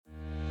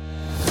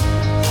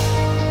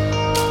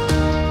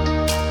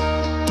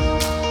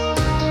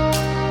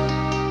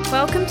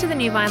to the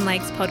New Vine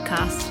Lakes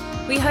podcast.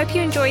 We hope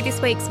you enjoy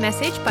this week's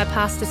message by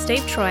Pastor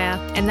Steve Troyer,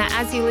 and that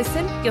as you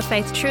listen, your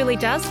faith truly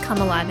does come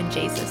alive in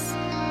Jesus.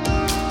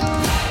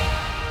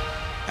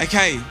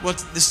 Okay, well,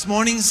 this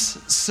morning's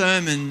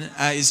sermon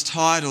is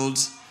titled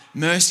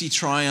 "Mercy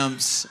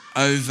Triumphs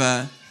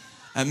Over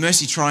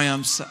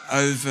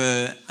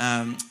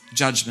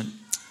Judgment."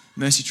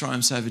 Mercy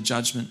triumphs over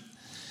judgment.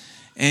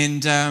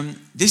 And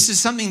this is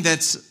something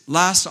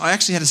I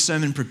actually had a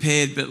sermon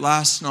prepared, but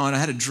last night I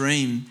had a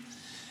dream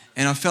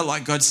and I felt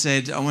like God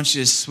said, I want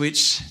you to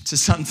switch to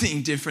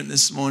something different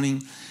this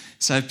morning.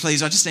 So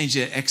please, I just need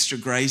your extra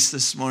grace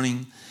this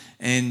morning.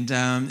 And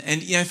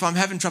you know, if I'm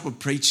having trouble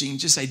preaching,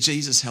 just say,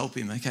 Jesus, help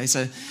him, okay?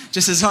 So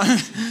just as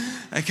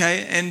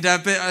okay? And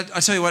but I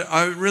tell you what,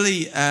 I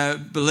really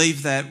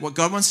believe that what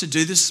God wants to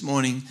do this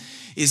morning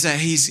is that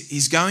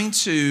he's going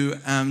to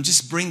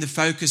just bring the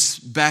focus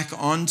back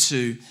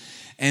onto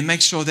and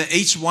make sure that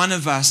each one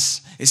of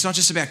us, it's not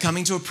just about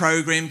coming to a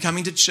program,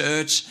 coming to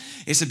church,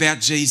 it's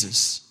about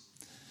Jesus.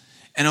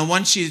 And I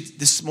want you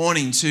this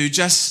morning to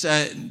just,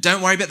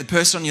 don't worry about the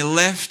person on your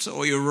left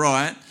or your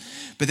right,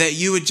 but that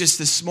you would just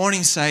this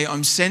morning say,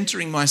 I'm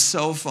centering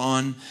myself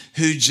on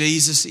who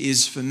Jesus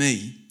is for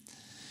me.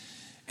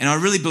 And I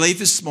really believe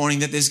this morning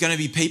that there's going to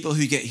be people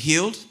who get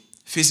healed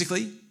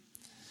physically.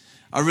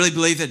 I really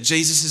believe that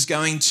Jesus is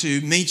going to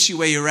meet you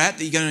where you're at,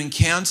 that you're going to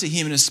encounter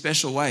him in a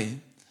special way.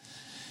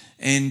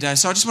 And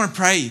so I just want to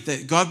pray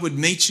that God would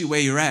meet you where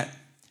you're at.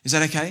 Is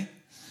that okay?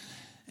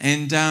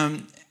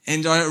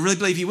 And I really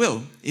believe he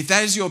will. If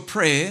that is your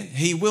prayer,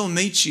 he will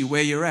meet you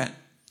where you're at.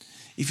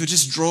 If you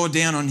just draw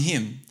down on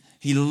him,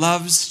 he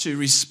loves to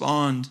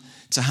respond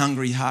to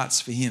hungry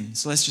hearts for him.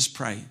 So let's just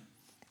pray.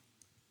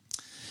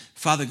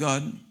 Father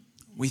God,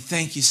 we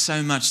thank you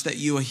so much that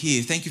you are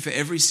here. Thank you for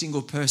every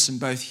single person,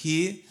 both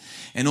here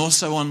and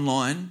also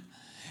online.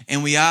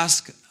 And we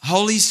ask,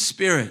 Holy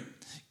Spirit,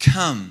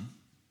 come.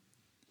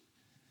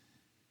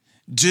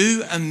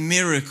 Do a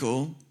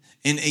miracle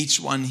in each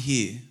one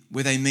here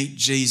where they meet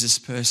Jesus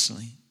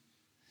personally,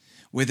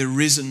 where the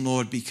risen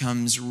Lord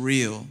becomes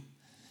real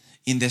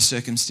in their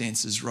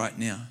circumstances right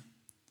now.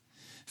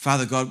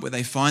 Father God, where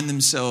they find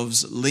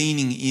themselves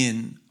leaning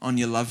in on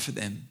your love for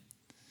them.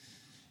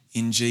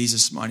 In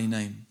Jesus' mighty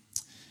name.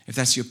 If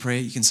that's your prayer,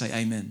 you can say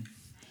amen.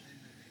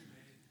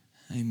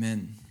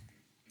 Amen.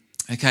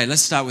 Okay,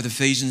 let's start with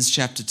Ephesians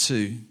chapter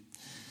 2.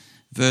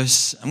 I'm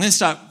going to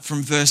start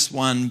from verse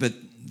 1, but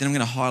then I'm going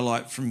to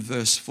highlight from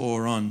verse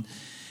 4 on.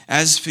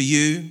 As for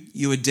you,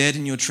 you were dead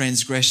in your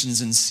transgressions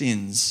and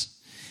sins,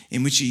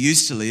 in which you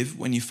used to live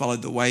when you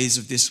followed the ways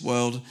of this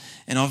world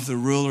and of the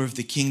ruler of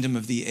the kingdom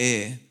of the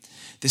air,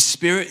 the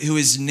spirit who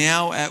is the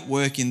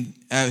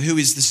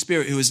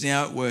spirit who is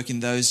now at work in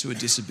those who are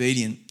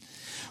disobedient.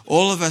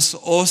 All of us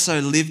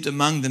also lived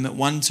among them at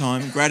one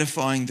time,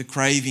 gratifying the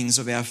cravings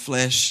of our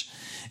flesh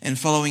and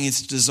following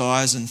its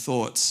desires and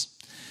thoughts.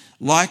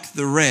 Like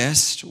the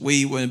rest,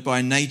 we were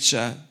by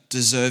nature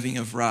deserving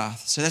of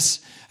wrath. So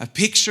that's a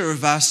picture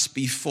of us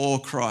before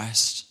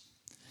Christ,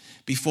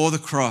 before the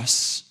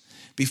cross,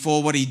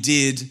 before what he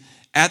did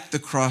at the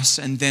cross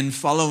and then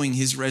following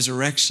his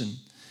resurrection.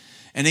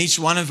 And each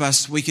one of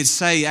us, we could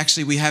say,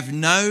 actually, we have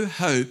no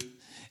hope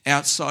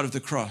outside of the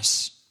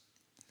cross.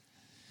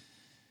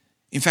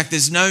 In fact,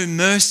 there's no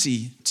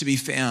mercy to be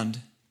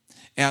found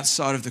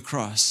outside of the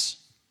cross.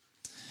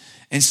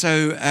 And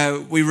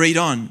so we read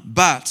on,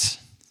 but,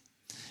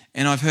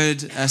 and I've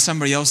heard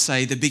somebody else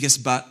say the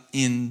biggest but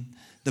in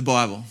the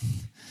Bible.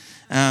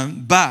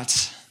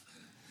 But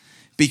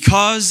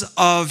because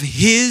of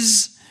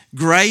his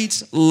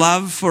great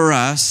love for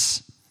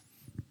us,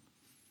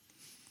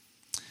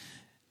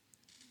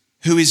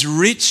 who is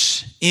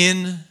rich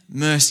in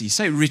mercy.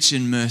 Say rich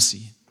in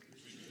mercy.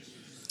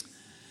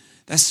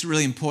 That's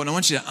really important. I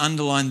want you to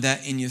underline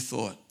that in your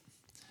thought.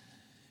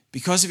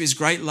 Because of his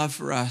great love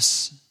for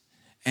us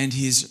and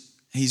he's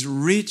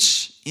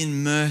rich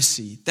in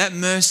mercy. That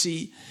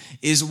mercy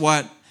is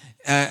what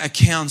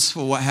accounts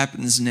for what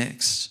happens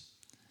next.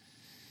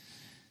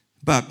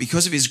 But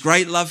because of his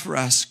great love for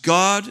us,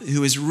 God,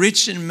 who is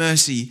rich in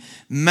mercy,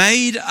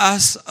 made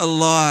us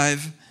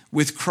alive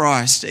with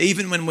Christ,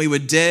 even when we were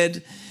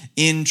dead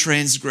in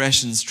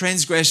transgressions.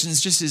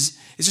 Transgressions is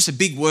just a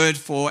big word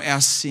for our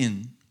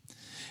sin,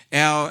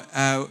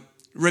 our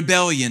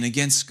rebellion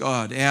against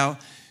God. Our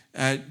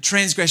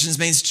transgressions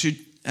means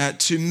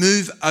to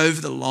move over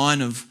the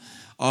line of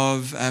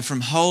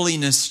from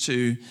holiness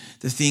to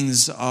the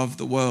things of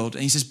the world.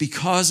 And he says,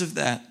 because of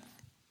that,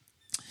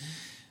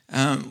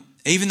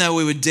 even though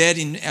we were dead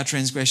in our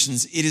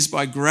transgressions, it is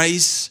by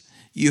grace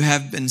you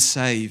have been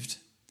saved.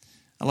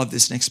 I love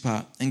this next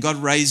part. And God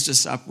raised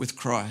us up with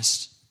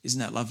Christ. Isn't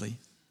that lovely?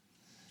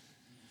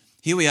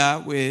 Here we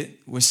are,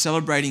 we're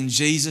celebrating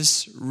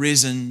Jesus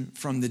risen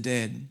from the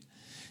dead.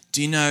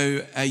 Do you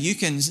know, you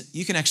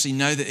can actually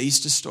know the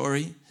Easter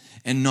story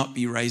and not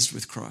be raised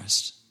with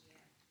Christ.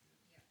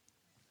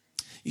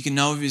 You can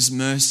know of his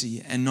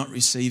mercy and not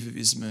receive of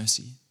his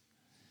mercy.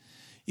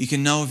 You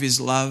can know of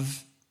his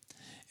love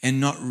and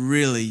not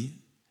really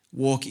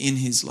walk in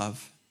his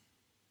love.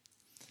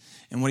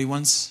 And what he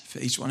wants for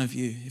each one of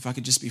you, if I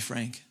could just be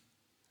frank,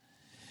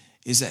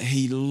 is that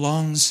he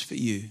longs for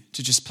you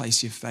to just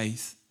place your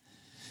faith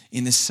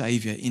in the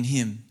Savior, in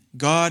him.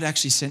 God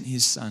actually sent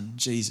his son,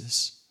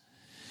 Jesus,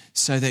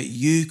 so that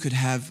you could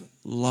have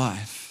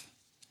life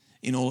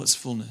in all its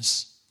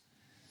fullness.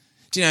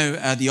 Do you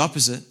know the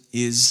opposite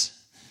is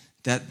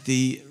that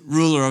the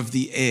ruler of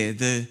the air,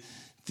 the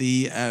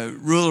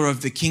ruler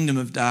of the kingdom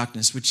of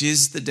darkness, which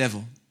is the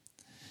devil,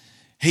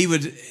 he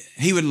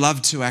would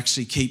love to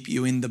actually keep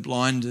you in the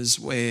blinders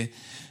where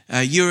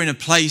you're in a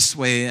place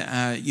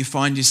where you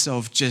find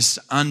yourself just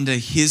under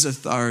his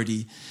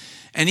authority.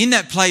 And in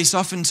that place,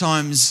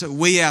 oftentimes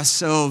we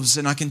ourselves,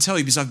 and I can tell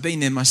you because I've been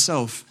there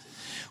myself,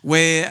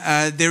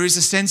 where there is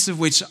a sense of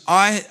which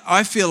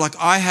I feel like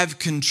I have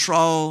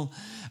control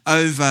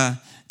over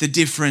the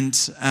different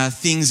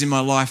things in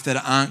my life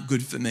that aren't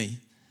good for me.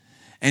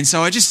 And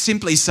so I just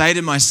simply say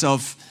to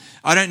myself,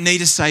 I don't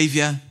need a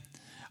savior.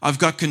 I've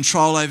got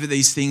control over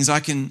these things.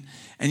 And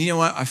you know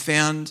what? I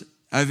found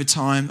over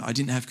time I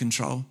didn't have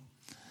control.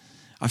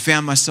 I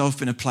found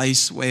myself in a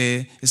place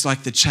where it's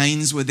like the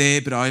chains were there,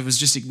 but I was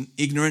just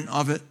ignorant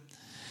of it.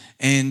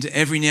 And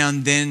every now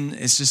and then,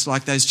 it's just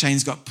like those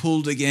chains got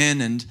pulled again.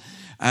 And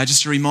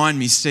just to remind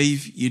me,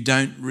 Steve, you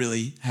don't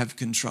really have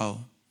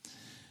control.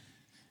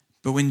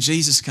 But when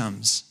Jesus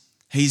comes,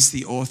 he's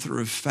the author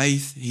of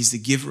faith. He's the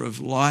giver of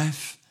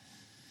life.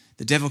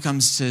 The devil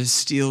comes to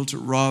steal, to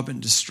rob,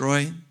 and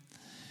destroy.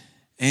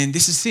 And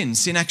this is sin.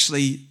 Sin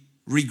actually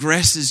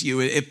regresses you.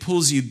 It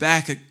pulls you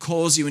back. It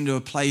calls you into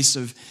a place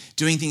of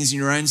doing things in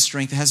your own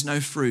strength. It has no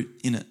fruit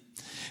in it.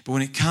 But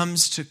when it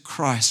comes to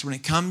Christ, when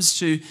it comes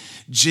to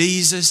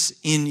Jesus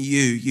in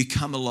you, you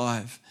come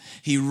alive.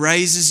 He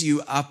raises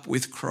you up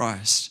with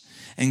Christ.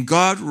 And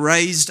God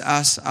raised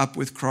us up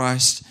with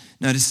Christ,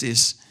 notice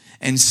this,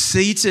 and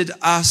seated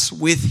us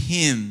with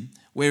him.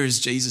 Where is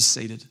Jesus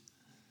seated?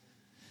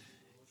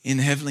 In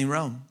the heavenly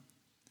realm.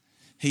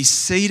 He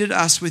seated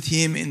us with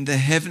him in the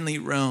heavenly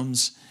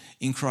realms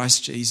in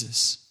Christ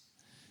Jesus.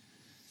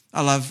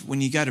 I love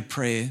when you go to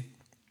prayer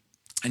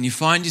and you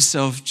find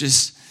yourself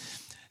just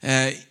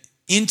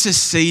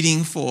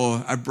interceding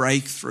for a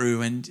breakthrough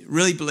and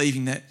really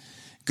believing that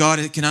God,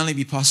 it can only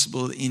be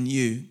possible in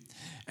you.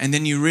 And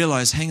then you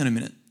realize, hang on a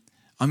minute,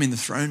 I'm in the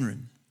throne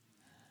room.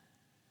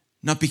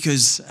 Not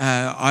because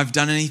I've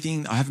done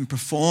anything, I haven't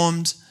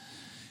performed.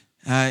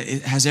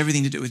 It has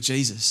everything to do with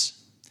Jesus.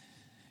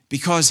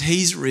 Because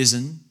he's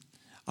risen,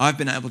 I've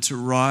been able to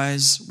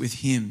rise with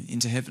him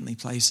into heavenly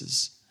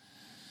places.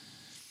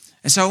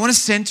 And so I want to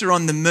center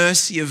on the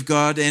mercy of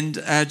God. And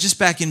just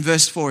back in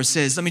verse 4, it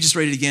says, let me just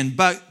read it again.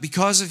 But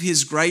because of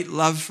his great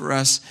love for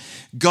us,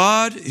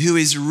 God, who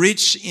is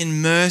rich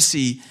in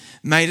mercy,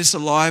 made us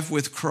alive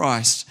with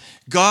Christ.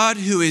 God,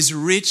 who is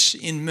rich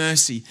in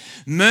mercy.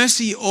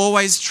 Mercy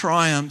always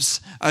triumphs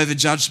over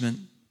judgment.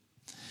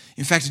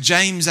 In fact,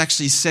 James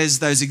actually says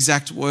those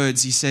exact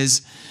words. He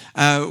says,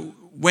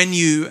 when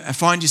you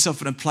find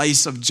yourself in a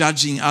place of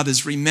judging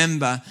others,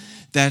 remember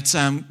that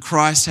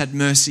Christ had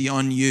mercy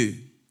on you.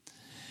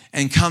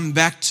 And come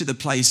back to the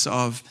place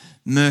of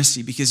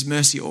mercy, because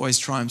mercy always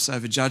triumphs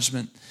over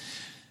judgment.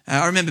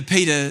 I remember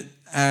Peter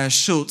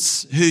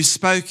Schultz, who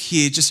spoke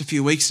here just a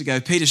few weeks ago.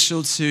 Peter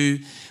Schultz, who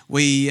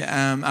we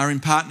are in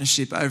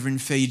partnership over in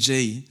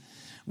Fiji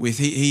with.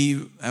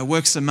 He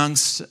works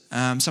amongst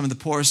some of the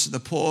poorest of the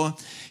poor.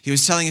 He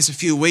was telling us a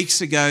few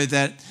weeks ago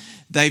that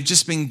they've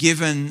just been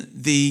given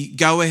the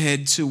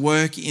go-ahead to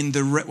work in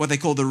what they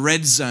call the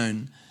red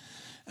zone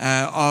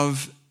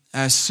of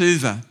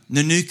Suva,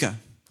 Nunuka.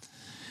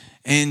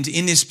 And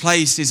in this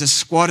place is a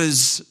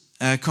squatter's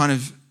kind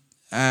of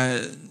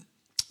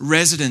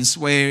residence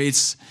where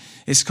it's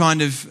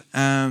kind of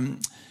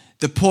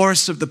the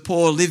poorest of the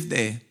poor live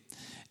there.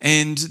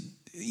 And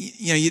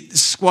you know, the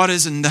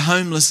squatters and the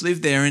homeless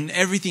live there, and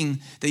everything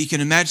that you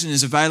can imagine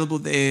is available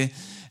there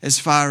as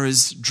far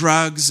as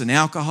drugs and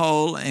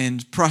alcohol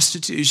and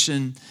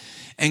prostitution.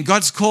 And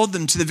God's called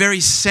them to the very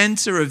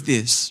center of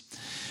this.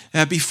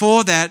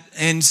 Before that,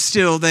 and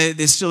still,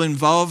 they're still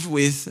involved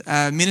with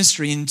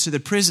ministry into the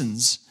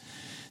prisons.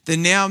 They're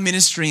now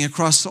ministering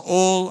across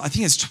all, I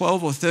think it's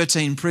 12 or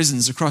 13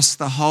 prisons across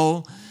the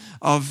whole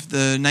of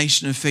the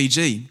nation of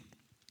Fiji.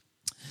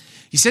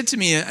 He said to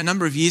me a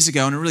number of years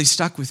ago, and it really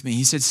stuck with me,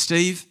 he said,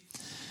 Steve,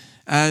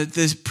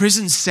 the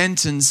prison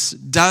sentence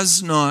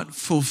does not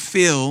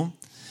fulfill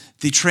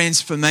the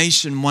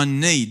transformation one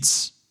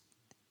needs.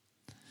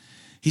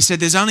 He said,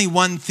 there's only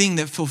one thing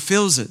that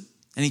fulfills it.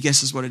 And he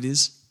guesses what it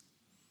is.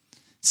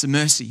 It's the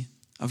mercy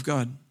of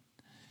God.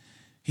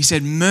 He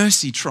said,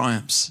 mercy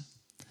triumphs.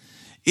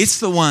 It's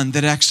the one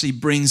that actually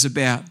brings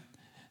about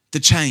the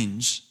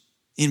change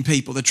in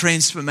people, the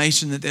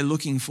transformation that they're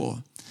looking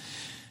for.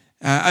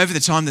 Over the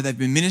time that they've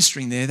been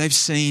ministering there, they've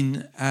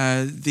seen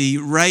the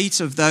rate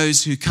of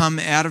those who come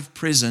out of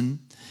prison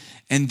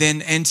and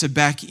then enter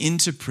back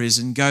into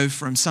prison go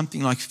from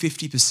something like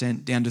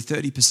 50% down to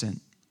 30%.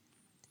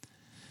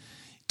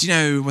 Do you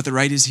know what the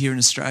rate is here in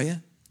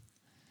Australia?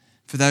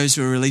 For those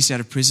who are released out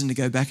of prison to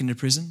go back into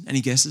prison?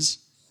 Any guesses?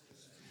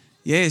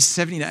 Yeah,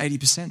 70 to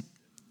 80%.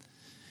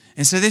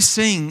 And so they're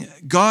seeing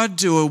God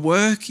do a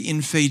work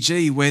in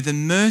Fiji where the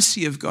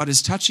mercy of God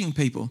is touching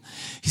people.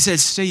 He said,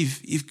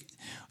 Steve,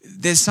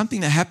 there's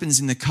something that happens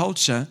in the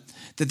culture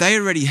that they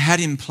already had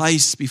in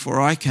place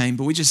before I came,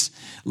 but we just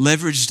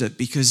leveraged it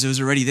because it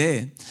was already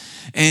there.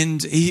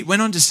 And he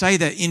went on to say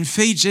that in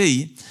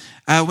Fiji,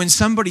 when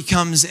somebody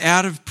comes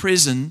out of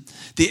prison,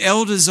 the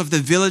elders of the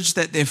village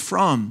that they're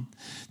from,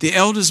 the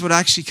elders would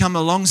actually come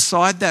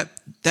alongside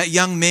that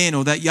young man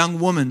or that young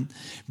woman,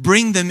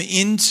 bring them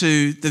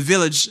into the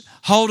village,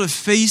 hold a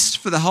feast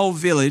for the whole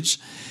village,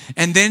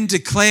 and then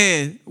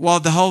declare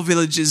while the whole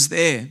village is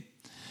there,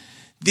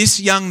 this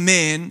young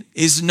man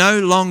is no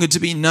longer to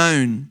be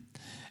known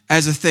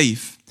as a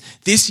thief.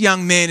 This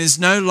young man is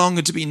no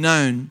longer to be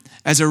known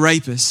as a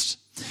rapist.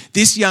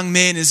 This young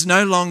man is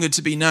no longer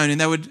to be known.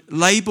 And they would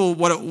label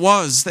what it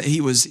was that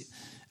he was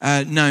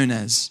known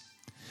as.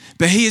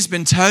 But he has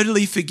been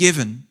totally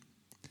forgiven.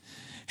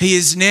 He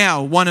is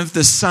now one of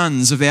the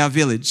sons of our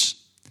village.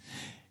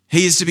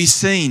 He is to be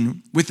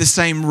seen with the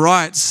same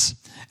rights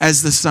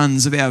as the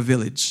sons of our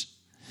village.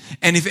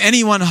 And if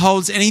anyone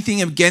holds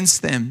anything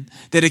against them,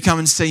 they're to come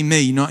and see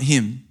me, not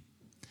him.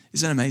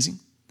 Isn't that amazing?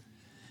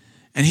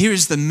 And here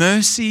is the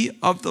mercy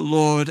of the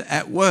Lord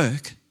at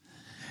work.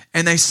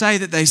 And they say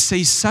that they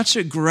see such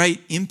a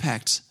great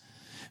impact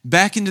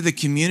back into the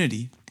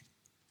community.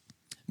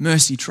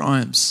 Mercy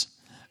triumphs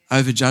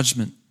over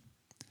judgment.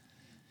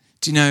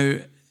 Do you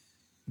know,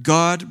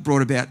 God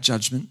brought about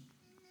judgment,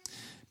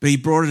 but he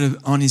brought it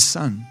on his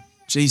son,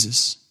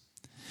 Jesus.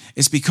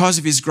 It's because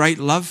of his great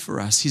love for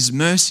us, his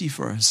mercy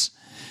for us,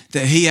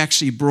 that he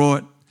actually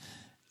brought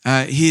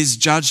his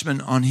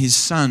judgment on his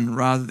son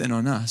rather than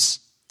on us.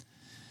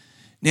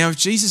 Now, if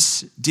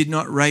Jesus did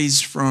not raise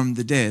from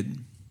the dead,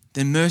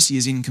 then mercy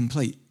is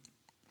incomplete.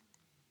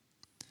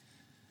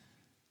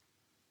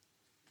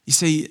 You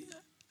see,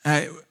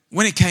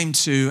 when it came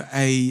to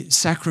a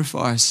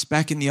sacrifice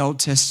back in the Old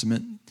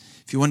Testament,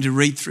 if you wanted to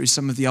read through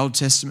some of the Old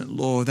Testament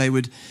law, they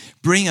would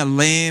bring a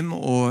lamb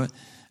or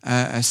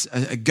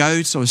a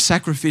goat or a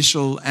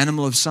sacrificial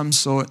animal of some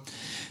sort.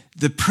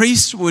 The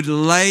priest would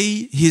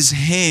lay his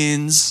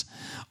hands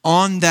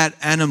on that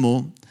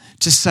animal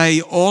to say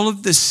all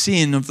of the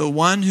sin of the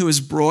one who has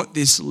brought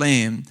this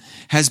lamb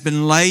has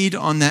been laid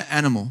on that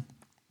animal.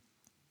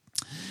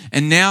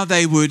 And now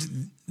they would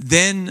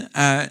then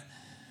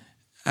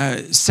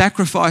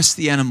sacrifice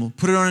the animal,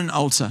 put it on an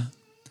altar,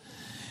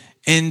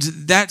 and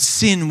that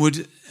sin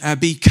would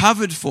be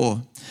covered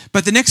for.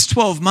 But the next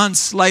 12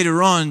 months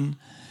later on,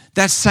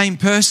 that same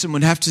person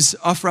would have to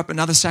offer up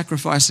another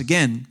sacrifice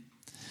again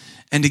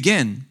and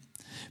again.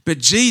 But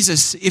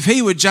Jesus, if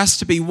he were just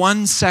to be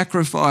one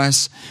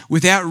sacrifice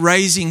without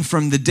raising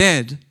from the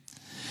dead,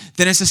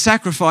 then it's a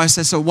sacrifice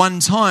that's a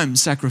one-time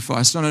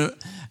sacrifice, not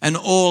an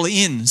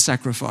all-in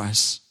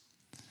sacrifice.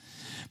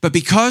 But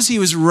because he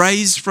was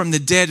raised from the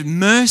dead,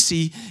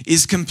 mercy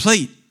is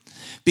complete,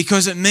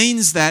 because it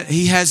means that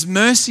he has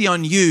mercy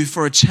on you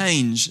for a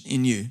change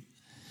in you,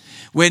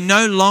 where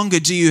no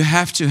longer do you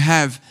have to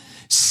have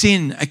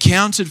sin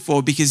accounted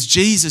for because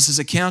Jesus has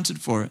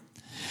accounted for it.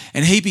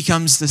 And he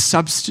becomes the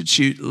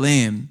substitute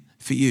lamb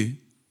for you.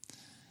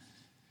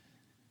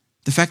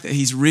 The fact that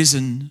he's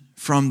risen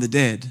from the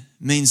dead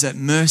means that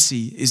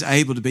mercy is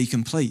able to be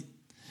complete.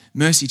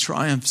 Mercy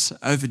triumphs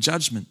over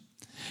judgment.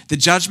 The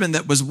judgment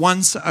that was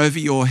once over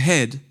your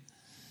head,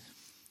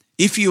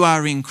 if you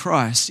are in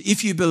Christ,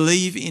 if you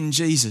believe in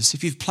Jesus,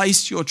 if you've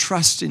placed your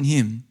trust in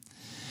him,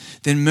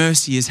 then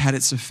mercy has had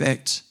its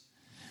effect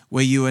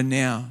where you are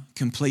now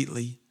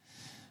completely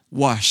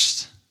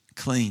washed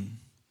clean.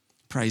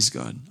 Praise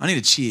God. I need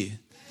a cheer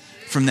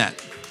from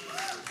that.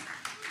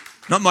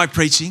 Not my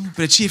preaching,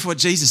 but a cheer for what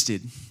Jesus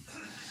did.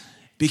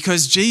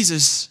 Because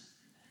Jesus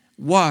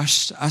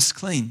washed us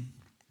clean.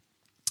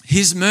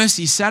 His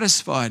mercy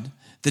satisfied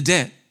the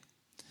debt.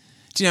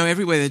 Do you know,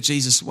 everywhere that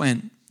Jesus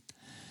went,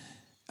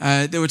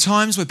 there were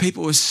times where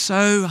people were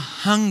so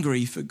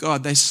hungry for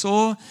God. They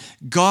saw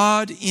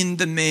God in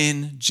the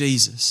man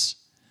Jesus.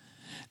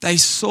 They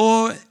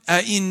saw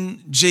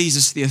in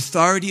Jesus the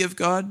authority of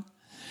God.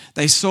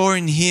 They saw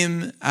in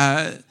him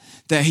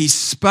that he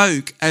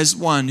spoke as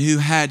one who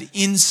had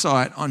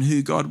insight on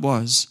who God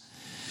was.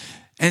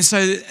 And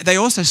so they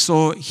also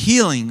saw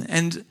healing.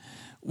 And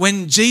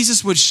when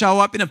Jesus would show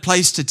up in a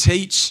place to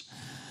teach,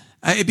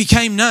 it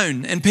became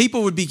known, and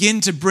people would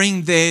begin to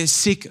bring their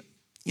sick,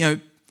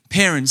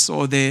 parents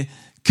or their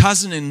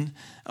cousin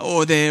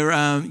or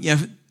their,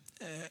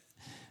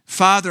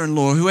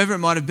 father-in-law, whoever it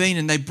might have been,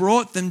 and they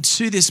brought them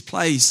to this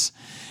place.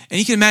 And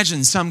you can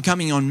imagine some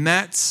coming on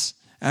mats.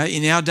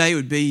 In our day, it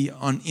would be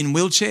in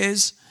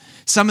wheelchairs.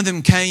 Some of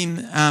them came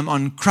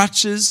on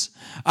crutches.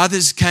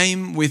 Others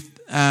came with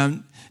a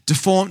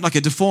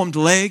deformed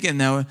leg, and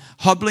they were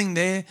hobbling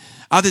there.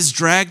 Others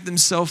dragged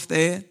themselves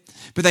there.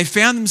 But they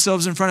found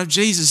themselves in front of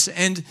Jesus.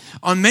 And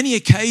on many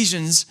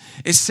occasions,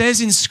 it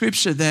says in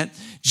Scripture that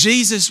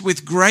Jesus,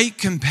 with great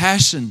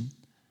compassion,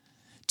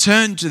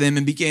 turned to them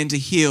and began to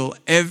heal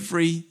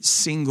every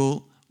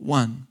single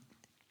one.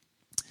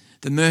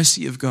 The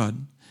mercy of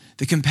God.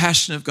 the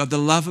compassion of God, the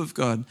love of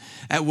God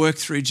at work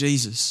through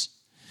Jesus.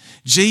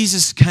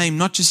 Jesus came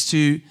not just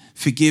to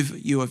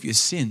forgive you of your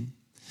sin,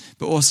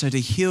 but also to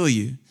heal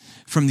you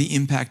from the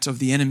impact of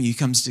the enemy who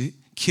comes to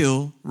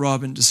kill,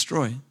 rob, and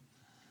destroy.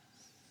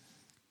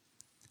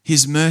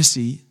 His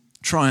mercy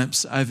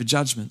triumphs over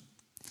judgment.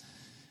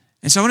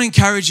 And so I want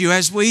to encourage you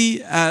as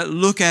we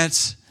look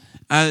at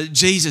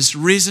Jesus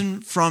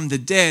risen from the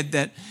dead,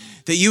 that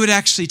you would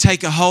actually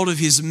take a hold of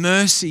his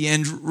mercy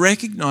and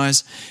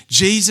recognize,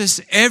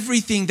 Jesus,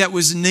 everything that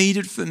was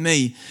needed for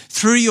me,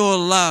 through your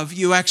love,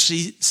 you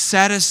actually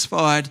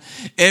satisfied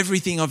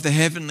everything of the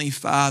Heavenly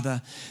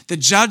Father. The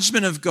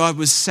judgment of God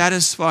was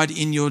satisfied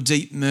in your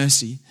deep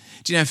mercy.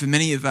 Do you know, for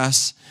many of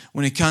us,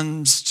 when it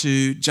comes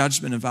to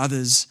judgment of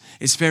others,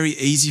 it's very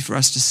easy for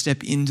us to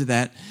step into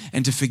that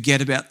and to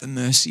forget about the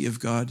mercy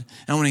of God.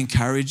 And I want to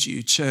encourage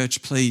you,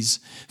 church, please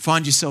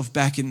find yourself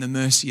back in the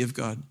mercy of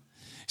God.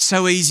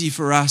 So easy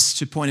for us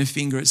to point a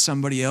finger at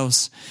somebody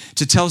else,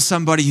 to tell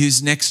somebody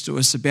who's next to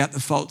us about the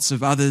faults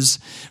of others,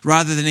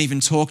 rather than even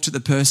talk to the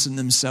person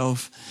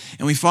themselves.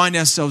 And we find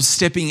ourselves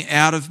stepping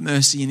out of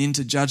mercy and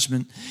into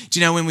judgment. Do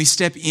you know, when we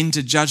step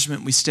into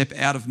judgment, we step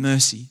out of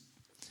mercy.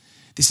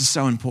 This is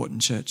so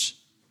important, church.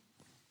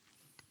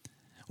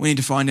 We need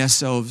to find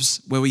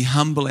ourselves where we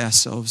humble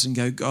ourselves and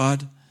go,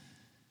 God,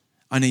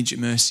 I need your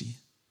mercy.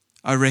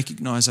 I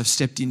recognize I've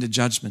stepped into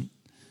judgment.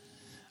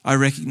 I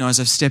recognize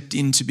I've stepped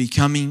into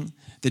becoming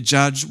the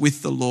judge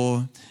with the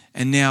law,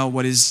 and now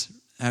what is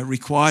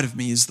required of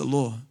me is the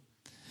law.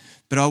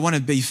 But I want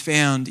to be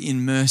found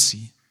in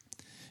mercy.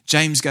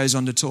 James goes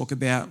on to talk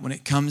about when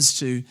it comes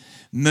to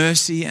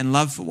mercy and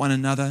love for one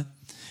another,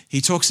 he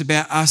talks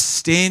about us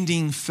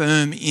standing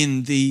firm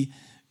in the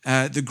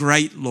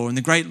great law, and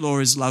the great law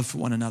is love for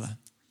one another,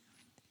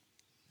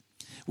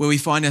 where we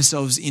find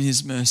ourselves in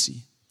his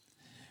mercy,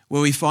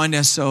 where we find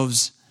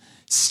ourselves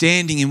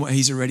standing in what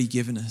he's already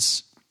given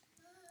us.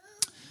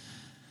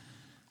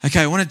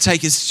 Okay, I want to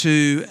take us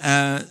to,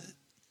 we're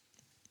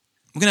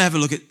going to have a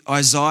look at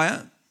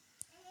Isaiah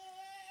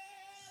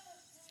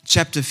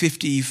chapter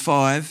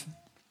 55.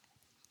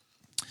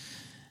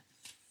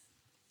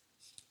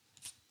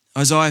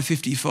 Isaiah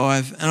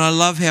 55, and I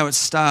love how it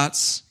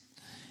starts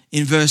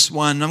in verse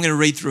 1. I'm going to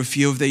read through a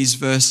few of these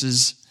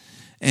verses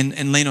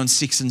and lean on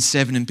 6 and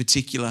 7 in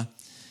particular.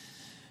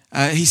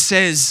 He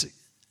says,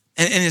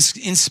 and it's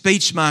in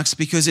speech marks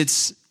because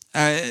it's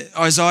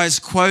Isaiah's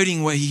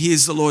quoting what he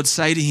hears the Lord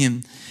say to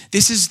him.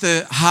 This is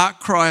the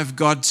heart cry of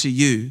God to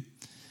you.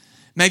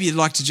 Maybe you'd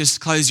like to just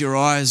close your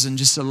eyes and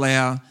just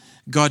allow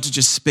God to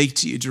just speak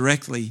to you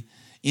directly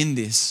in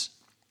this.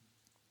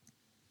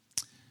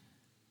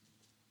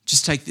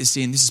 Just take this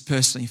in. This is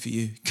personally for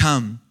you.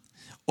 Come,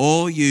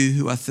 all you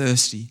who are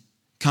thirsty,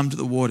 come to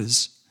the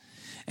waters.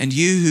 And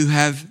you who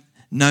have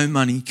no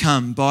money,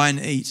 come, buy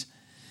and eat.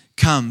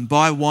 Come,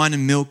 buy wine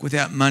and milk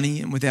without money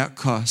and without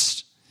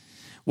cost.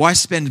 Why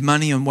spend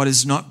money on what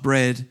is not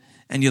bread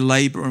and your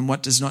labor on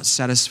what does not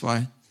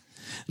satisfy?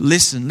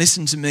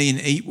 Listen to me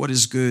and eat what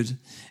is good,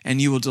 and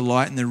you will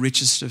delight in the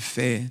richest of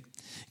fare.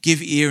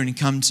 Give ear and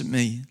come to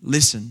me.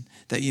 Listen,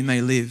 that you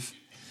may live.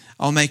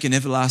 I'll make an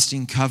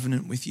everlasting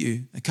covenant with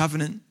you. A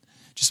covenant,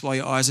 just while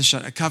your eyes are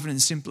shut, a covenant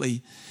is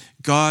simply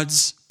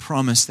God's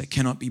promise that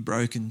cannot be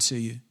broken to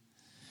you.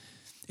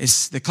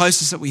 It's the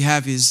closest that we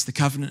have is the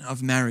covenant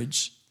of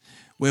marriage,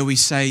 where we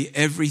say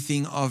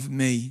everything of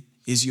me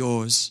is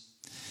yours.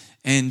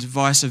 And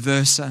vice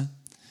versa,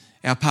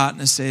 our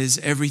partner says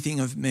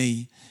everything of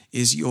me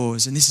is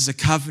yours. And this is a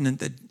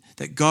covenant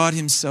that God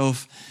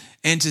himself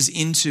enters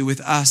into with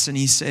us, and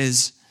he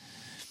says,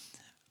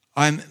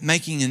 I'm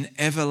making an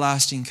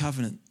everlasting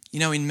covenant. You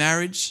know, in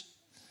marriage,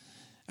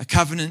 a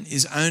covenant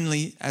is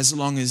only as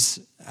long as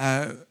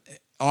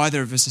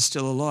either of us are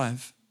still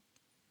alive.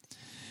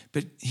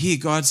 But here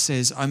God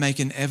says, I make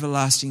an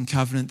everlasting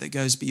covenant that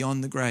goes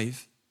beyond the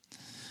grave.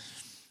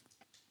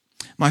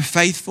 My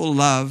faithful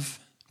love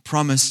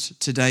promised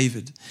to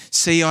David.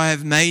 See, I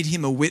have made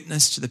him a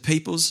witness to the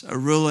peoples, a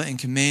ruler and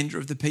commander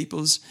of the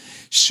peoples.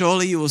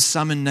 Surely you will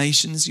summon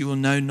nations you will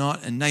know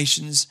not, and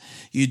nations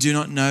you do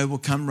not know will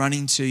come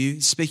running to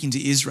you. Speaking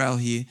to Israel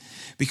here,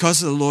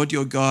 because of the Lord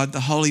your God,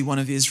 the Holy One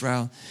of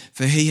Israel,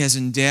 for he has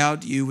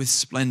endowed you with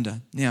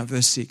splendor. Now,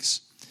 verse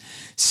 6.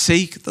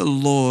 Seek the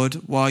Lord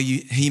while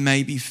he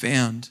may be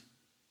found.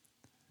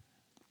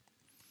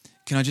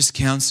 Can I just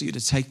counsel you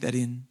to take that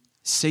in?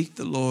 Seek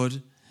the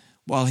Lord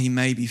while he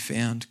may be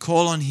found.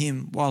 Call on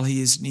him while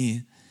he is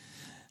near.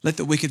 Let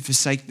the wicked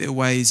forsake their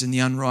ways and the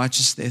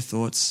unrighteous their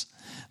thoughts.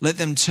 Let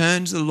them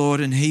turn to the Lord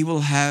and he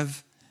will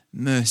have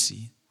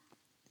mercy.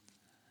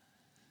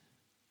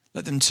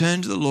 Let them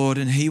turn to the Lord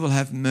and he will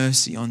have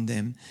mercy on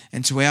them,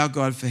 and to our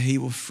God, for he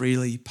will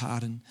freely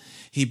pardon.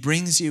 He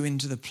brings you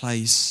into the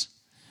place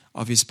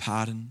of his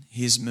pardon,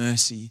 his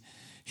mercy,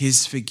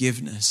 his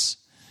forgiveness.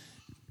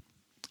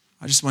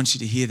 I just want you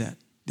to hear that.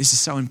 This is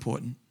so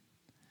important.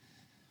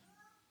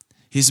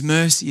 His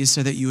mercy is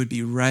so that you would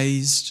be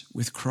raised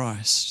with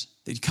Christ,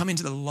 that you come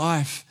into the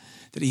life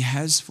that he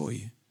has for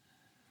you,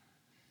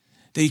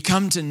 that you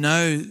come to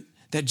know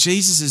that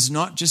Jesus is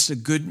not just a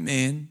good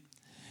man,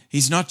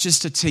 he's not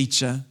just a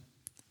teacher,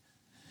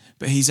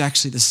 but he's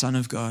actually the Son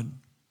of God,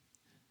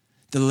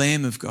 the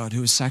Lamb of God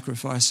who was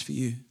sacrificed for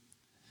you.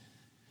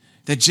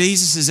 That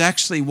Jesus is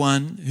actually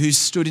one who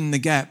stood in the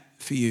gap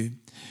for you,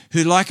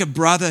 who, like a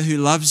brother who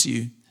loves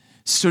you,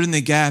 stood in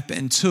the gap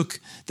and took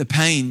the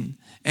pain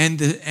and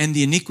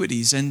the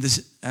iniquities and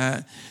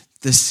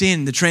the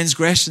sin, the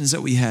transgressions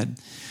that we had.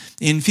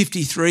 In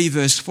 53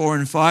 verse 4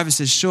 and 5 it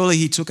says, surely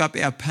he took up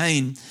our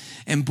pain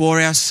and bore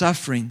our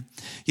suffering.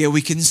 Yet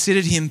we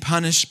considered him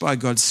punished by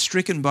God,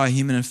 stricken by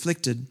him and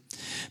afflicted.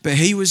 But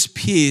he was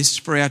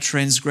pierced for our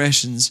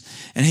transgressions,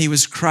 and he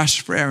was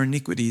crushed for our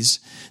iniquities.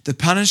 The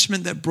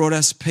punishment that brought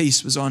us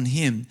peace was on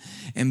him,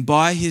 and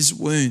by his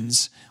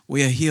wounds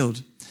we are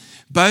healed.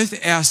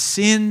 Both our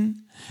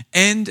sin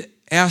and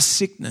our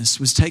sickness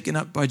was taken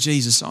up by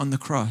Jesus on the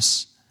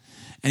cross,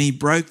 and he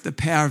broke the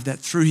power of that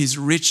through his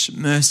rich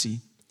mercy.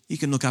 You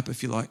can look up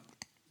if you like.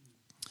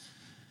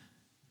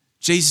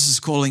 Jesus is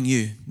calling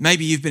you.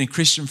 Maybe you've been a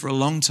Christian for a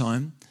long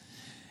time,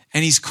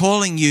 and he's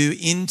calling you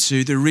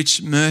into the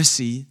rich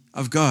mercy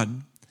of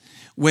God,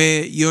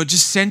 where you're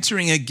just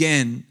centering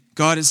again,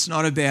 God, it's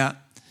not about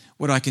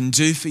what I can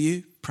do for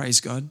you,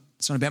 praise God.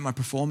 It's not about my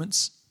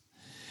performance.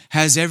 It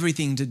has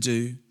everything to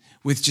do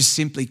with just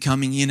simply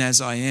coming in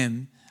as I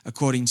am,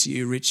 according to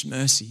your rich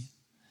mercy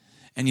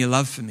and your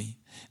love for me.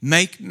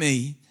 Make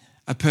me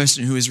a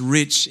person who is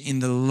rich in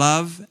the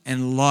love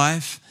and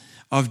life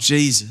of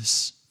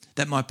Jesus.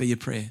 That might be your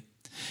prayer.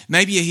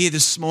 Maybe you're here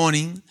this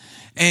morning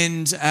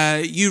and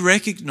you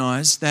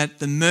recognize that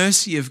the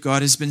mercy of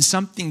God has been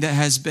something that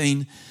has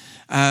been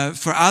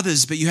for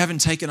others, but you haven't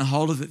taken a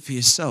hold of it for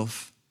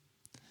yourself.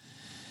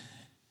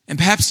 And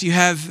perhaps you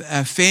have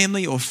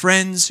family or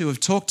friends who have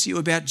talked to you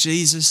about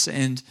Jesus,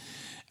 and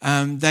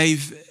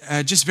they've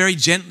just very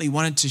gently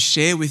wanted to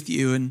share with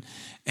you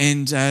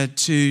and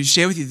to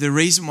share with you the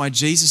reason why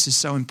Jesus is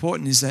so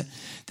important is that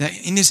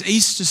in this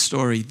Easter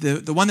story,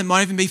 the one that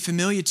might even be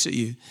familiar to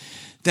you,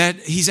 that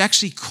he's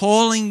actually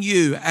calling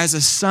you as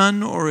a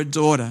son or a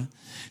daughter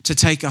to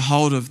take a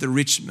hold of the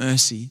rich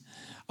mercy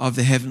of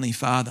the Heavenly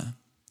Father.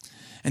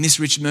 And this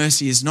rich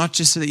mercy is not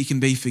just so that you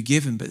can be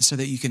forgiven, but so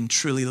that you can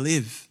truly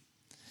live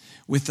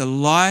with the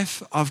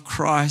life of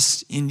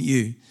Christ in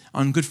you.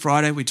 On Good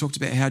Friday, we talked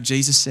about how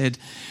Jesus said,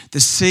 the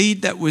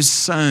seed that was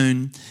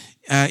sown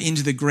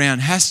into the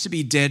ground has to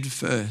be dead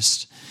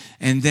first,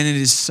 and then it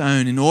is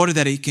sown in order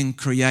that it can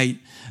create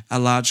a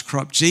large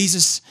crop.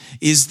 Jesus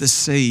is the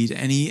seed,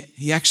 and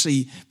he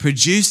actually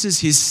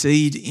produces his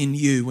seed in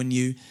you when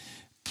you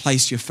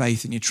place your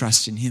faith and your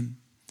trust in him.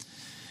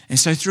 And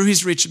so through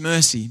his rich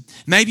mercy,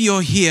 maybe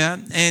you're here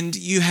and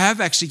you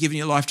have actually given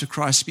your life to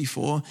Christ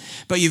before,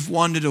 but you've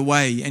wandered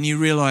away and you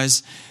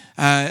realize,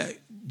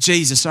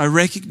 Jesus, I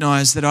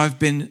recognize that I've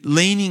been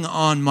leaning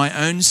on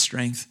my own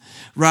strength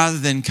rather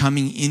than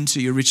coming into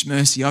your rich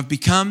mercy. I've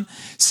become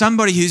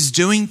somebody who's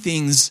doing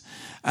things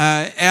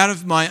out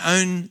of my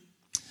own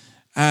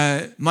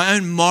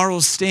moral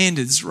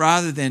standards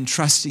rather than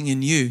trusting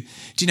in you.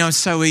 Do you know it's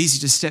so easy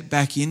to step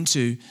back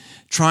into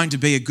trying to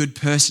be a good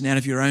person out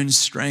of your own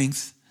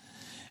strength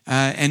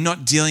and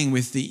not dealing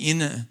with the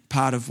inner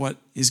part of what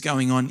is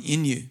going on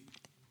in you.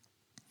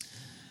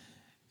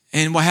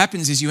 And what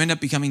happens is you end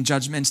up becoming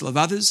judgmental of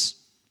others.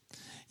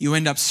 You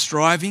end up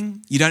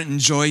striving. You don't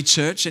enjoy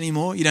church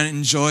anymore. You don't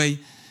enjoy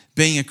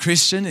being a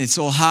Christian. It's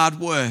all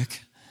hard work.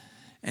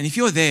 And if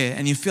you're there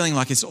and you're feeling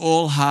like it's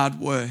all hard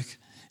work,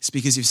 it's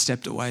because you've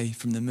stepped away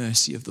from the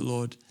mercy of the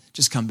Lord.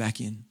 Just come back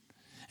in.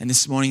 And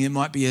this morning, it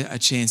might be a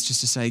chance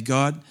just to say,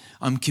 God,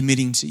 I'm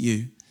committing to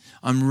you.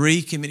 I'm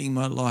recommitting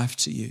my life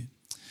to you.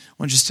 I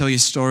want to just tell you a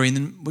story, and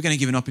then we're going to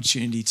give an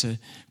opportunity to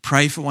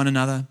pray for one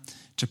another,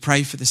 to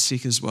pray for the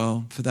sick as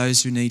well, for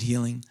those who need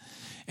healing.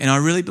 And I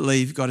really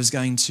believe God is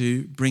going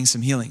to bring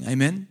some healing.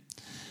 Amen?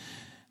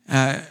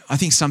 I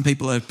think some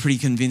people are pretty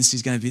convinced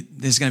there's going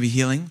to be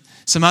healing.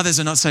 Some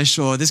others are not so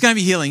sure. There's going to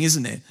be healing,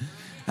 isn't there?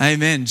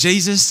 Amen.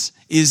 Jesus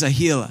is a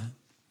healer.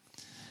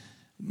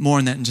 More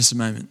on that in just a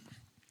moment.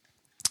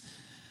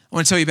 I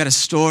want to tell you about a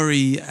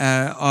story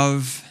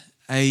of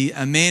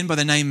a man by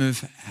the name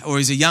of, or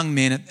he's a young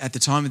man at the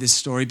time of this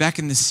story, back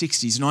in the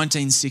 60s,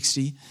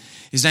 1960.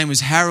 His name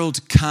was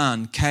Harold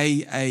Kahn,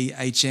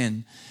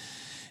 K-A-H-N.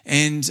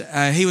 And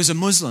he was a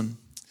Muslim.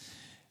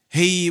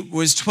 He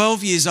was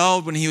 12 years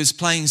old when he was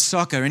playing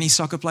soccer. Any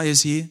soccer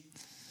players here?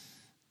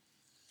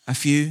 A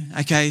few.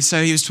 Okay,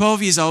 so he was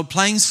 12 years old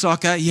playing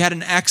soccer. He had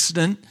an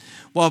accident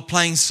while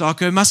playing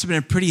soccer. It must have been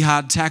a pretty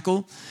hard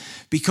tackle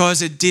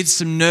because it did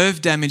some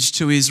nerve damage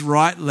to his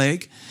right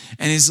leg,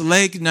 and his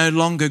leg no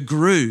longer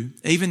grew,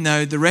 even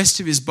though the rest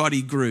of his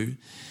body grew.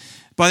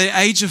 By the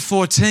age of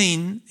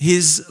 14,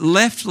 his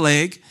left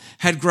leg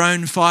had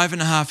grown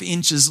 5.5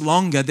 inches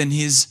longer than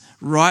his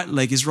right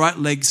leg. His right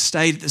leg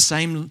stayed at the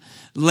same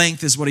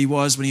length as what he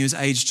was when he was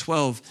age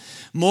 12.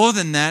 More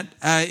than that,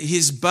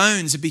 his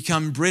bones had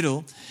become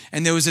brittle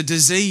and there was a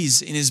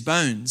disease in his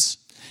bones.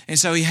 And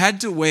so he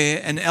had to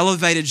wear an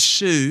elevated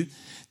shoe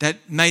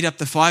that made up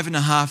the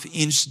 5.5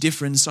 inch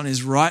difference on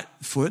his right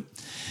foot.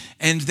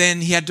 And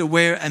then he had to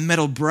wear a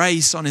metal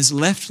brace on his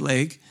left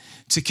leg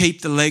to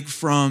keep the leg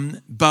from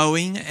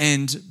bowing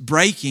and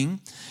breaking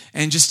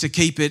and just to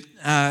keep it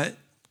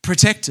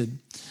protected.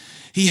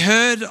 He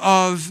heard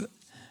of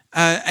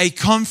a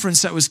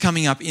conference that was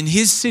coming up in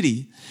his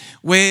city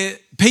where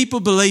people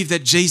believed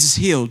that Jesus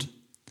healed.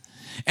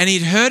 And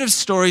he'd heard of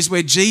stories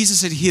where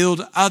Jesus had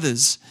healed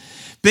others.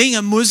 Being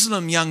a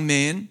Muslim young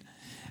man,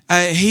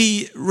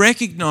 he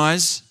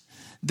recognized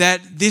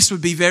that this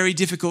would be very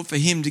difficult for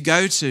him to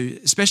go to,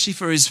 especially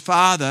for his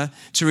father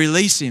to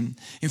release him.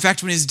 In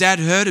fact, when his dad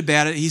heard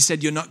about it, he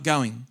said, "You're not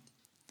going."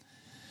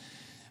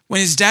 When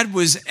his dad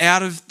was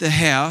out of the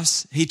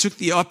house, he took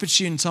the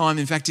opportune time.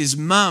 In fact, his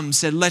mum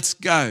said, "Let's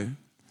go."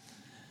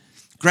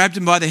 Grabbed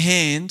him by the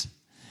hand.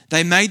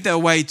 They made their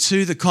way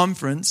to the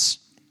conference.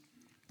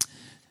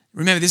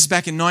 Remember, this is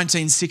back in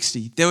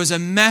 1960. There was a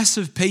mass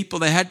of people.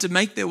 They had to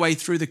make their way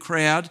through the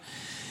crowd.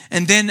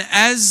 And then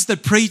as the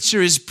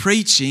preacher is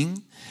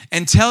preaching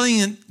and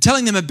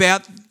telling them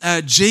about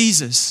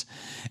Jesus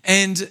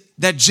and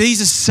that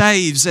Jesus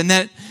saves and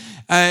that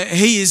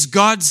he is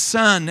God's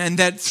son and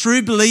that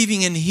through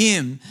believing in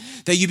him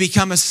that you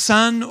become a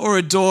son or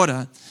a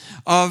daughter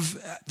of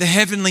the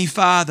Heavenly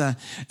Father.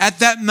 At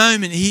that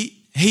moment,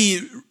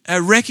 he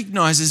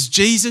recognizes,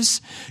 Jesus,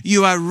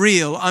 you are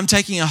real. I'm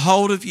taking a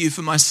hold of you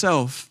for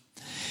myself.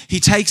 He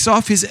takes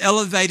off his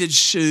elevated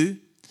shoe.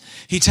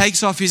 He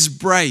takes off his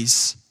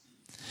brace.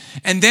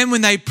 And then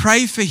when they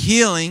pray for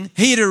healing,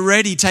 he had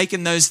already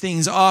taken those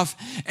things off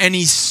and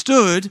he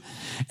stood.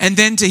 And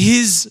then to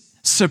his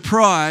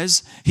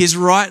surprise, his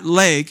right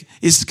leg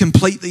is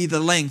completely the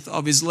length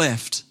of his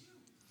left.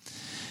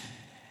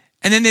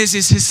 And then there's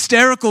this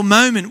hysterical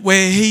moment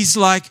where he's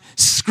like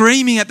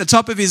screaming at the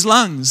top of his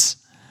lungs.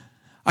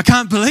 I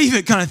can't believe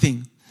it, kind of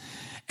thing.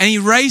 And he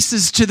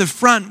races to the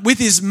front with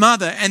his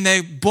mother and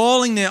they're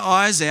bawling their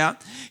eyes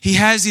out. He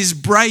has his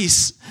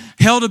brace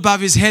held above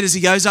his head as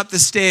he goes up the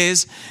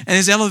stairs and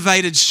his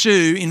elevated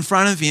shoe in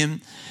front of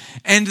him.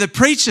 And the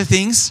preacher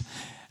thinks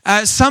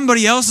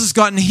somebody else has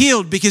gotten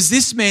healed because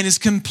this man is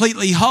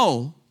completely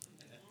whole.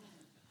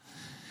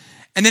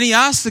 And then he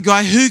asks the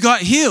guy, who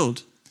got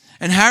healed?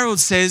 And Harold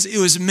says, it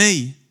was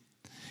me.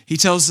 He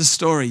tells the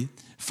story,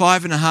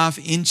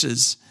 5.5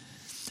 inches,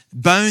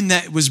 bone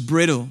that was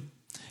brittle.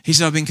 He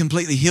said, I've been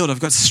completely healed. I've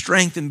got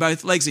strength in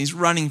both legs. And he's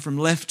running from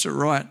left to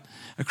right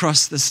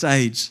across the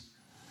stage.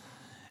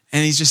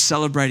 And he's just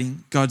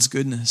celebrating God's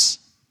goodness.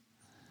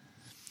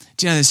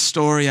 Do you know there's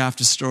story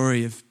after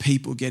story of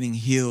people getting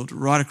healed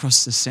right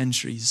across the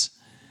centuries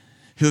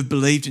who have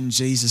believed in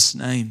Jesus'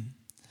 name.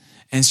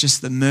 And it's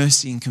just the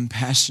mercy and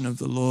compassion of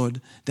the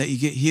Lord that you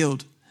get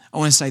healed. I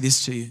want to say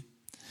this to you.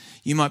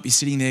 You might be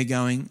sitting there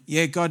going,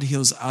 yeah, God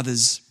heals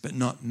others, but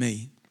not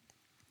me.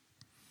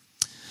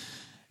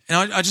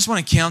 And I just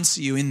want to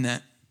counsel you in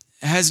that.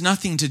 It has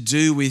nothing to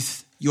do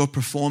with your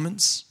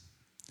performance.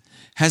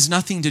 Has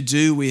nothing to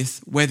do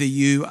with whether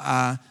you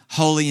are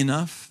holy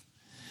enough.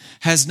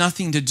 Has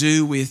nothing to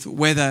do with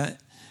whether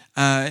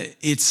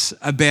it's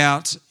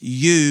about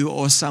you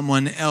or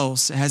someone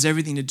else. It has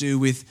everything to do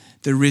with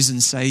the risen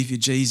Savior,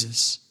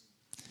 Jesus.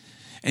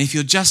 And if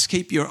you'll just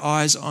keep your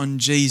eyes on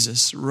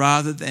Jesus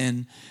rather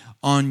than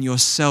on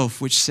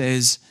yourself, which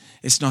says,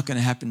 it's not going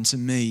to happen to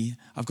me.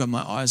 I've got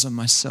my eyes on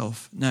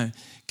myself. No,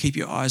 keep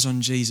your eyes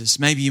on Jesus.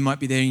 Maybe you might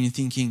be there and you're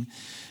thinking,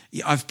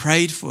 I've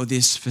prayed for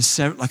this for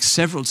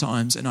several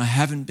times and I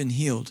haven't been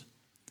healed.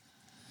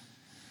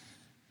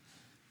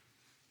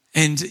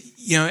 And,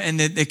 and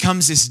there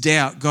comes this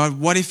doubt, God,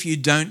 what if you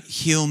don't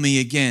heal me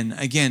again?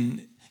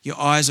 Again, your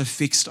eyes are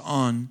fixed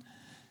on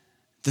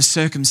the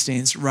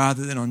circumstance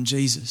rather than on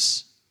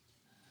Jesus.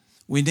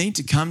 We need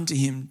to come to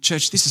him.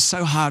 Church, this is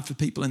so hard for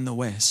people in the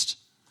West.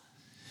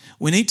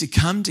 We need to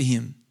come to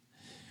him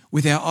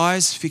with our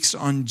eyes fixed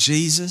on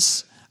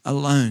Jesus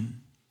alone.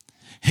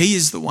 He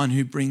is the one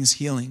who brings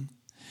healing.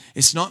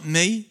 It's not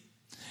me.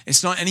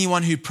 It's not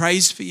anyone who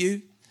prays for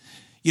you.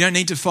 You don't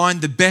need to find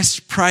the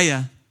best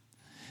prayer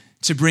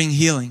to bring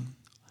healing.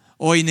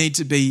 All you need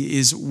to be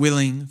is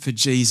willing for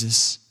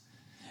Jesus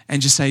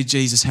and just say,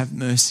 Jesus, have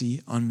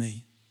mercy on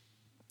me.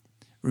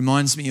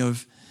 Reminds me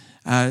of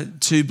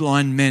 2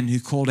 blind men who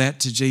called out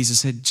to Jesus,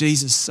 said,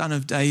 Jesus, Son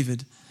of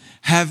David,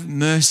 have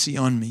mercy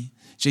on me.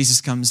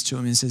 Jesus comes to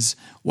him and says,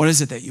 what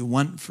is it that you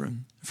want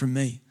from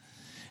me?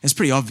 It's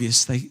pretty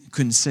obvious they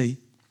couldn't see.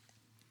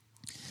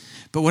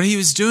 But what he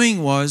was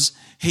doing was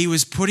he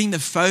was putting the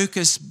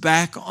focus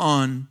back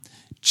on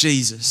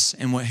Jesus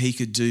and what he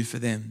could do for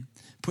them.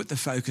 Put the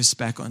focus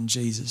back on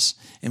Jesus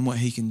and what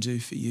he can do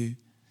for you.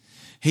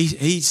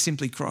 He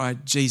simply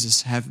cried,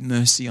 Jesus, have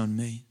mercy on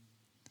me.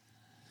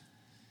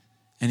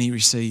 And he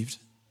received.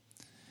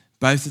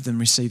 Both of them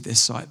received their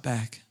sight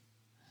back.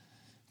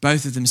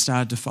 Both of them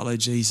started to follow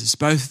Jesus.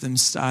 Both of them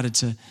started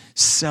to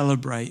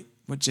celebrate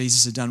what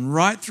Jesus had done.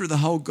 Right through the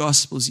whole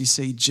Gospels, you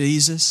see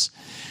Jesus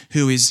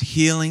who is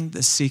healing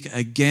the sick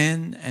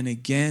again and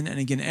again and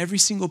again. Every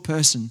single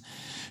person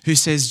who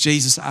says,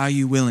 Jesus, are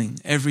you willing?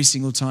 Every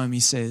single time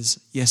he says,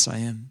 yes, I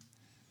am.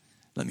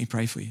 Let me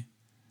pray for you.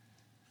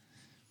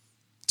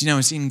 Do you know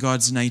it's in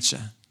God's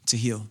nature to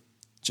heal.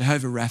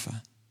 Jehovah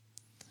Rapha,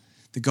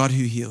 the God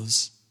who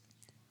heals.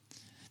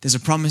 There's a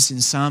promise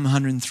in Psalm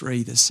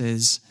 103 that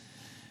says,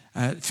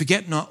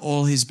 forget not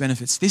all his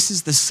benefits. This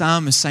is the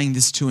psalmist saying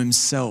this to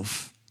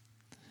himself.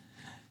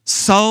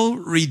 Soul,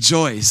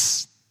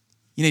 rejoice.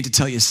 You need to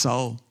tell your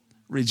soul,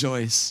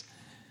 rejoice.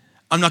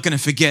 I'm not going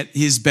to forget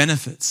his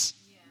benefits.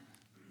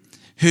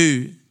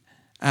 Who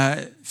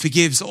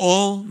forgives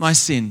all my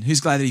sin.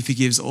 Who's glad that he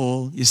forgives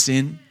all your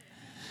sin?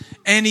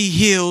 And he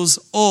heals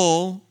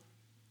all,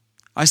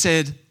 I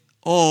said,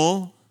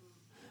 all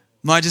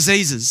my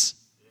diseases.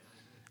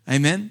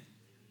 Amen?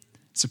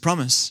 It's a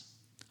promise.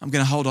 I'm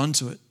going to hold on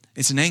to it.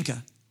 It's an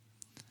anchor.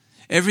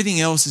 Everything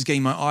else is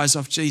getting my eyes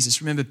off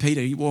Jesus. Remember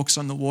Peter, he walks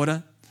on the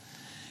water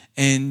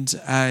and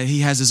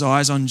he has his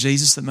eyes on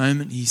Jesus the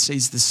moment he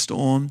sees the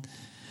storm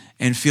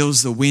and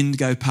feels the wind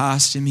go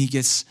past him. He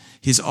gets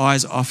his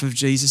eyes off of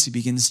Jesus. He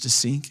begins to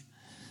sink.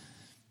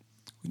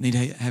 We need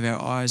to have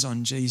our eyes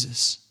on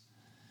Jesus.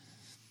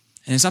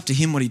 And it's up to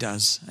him what he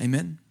does.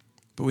 Amen?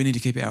 But we need to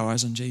keep our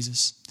eyes on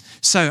Jesus.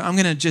 So I'm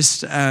going to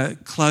just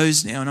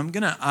close now, and I'm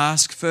going to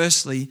ask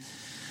firstly,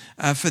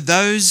 for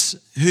those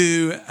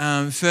who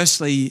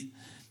firstly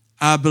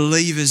are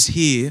believers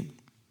here,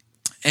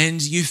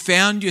 and you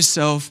found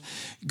yourself,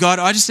 God,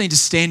 I just need to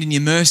stand in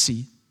your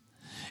mercy.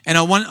 And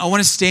I want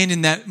to stand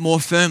in that more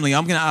firmly.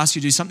 I'm going to ask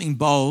you to do something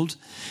bold,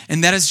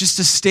 and that is just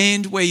to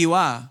stand where you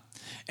are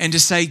and to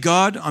say,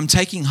 God, I'm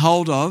taking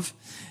hold of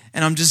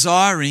and I'm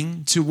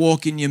desiring to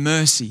walk in your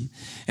mercy.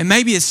 And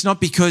maybe it's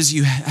not because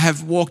you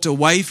have walked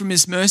away from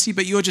his mercy,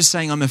 but you're just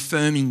saying, I'm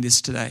affirming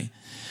this today.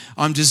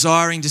 I'm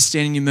desiring to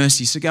stand in your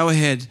mercy. So go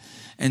ahead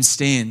and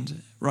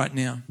stand right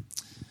now.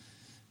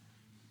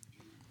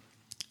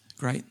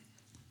 Great.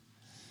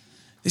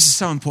 This is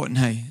so important,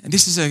 hey? And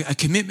this is a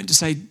commitment to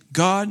say,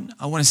 God,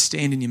 I want to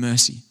stand in your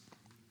mercy.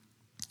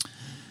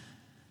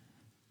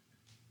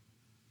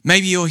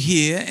 Maybe you're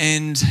here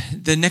and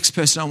the next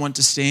person I want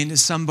to stand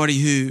is somebody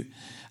who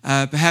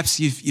perhaps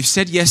you've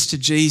said yes to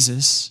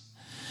Jesus,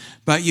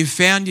 but you've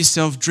found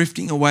yourself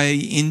drifting away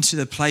into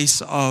the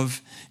place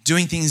of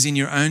doing things in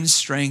your own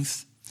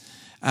strength.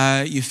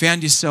 You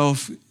found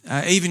yourself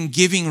even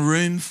giving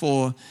room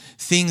for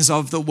things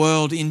of the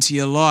world into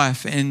your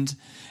life. And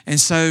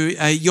so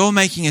you're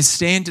making a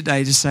stand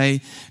today to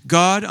say,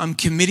 God, I'm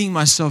committing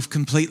myself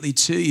completely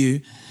to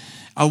you.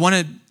 I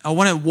want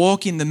to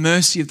walk in the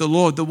mercy of the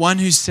Lord, the one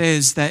who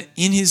says that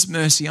in his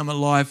mercy I'm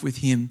alive with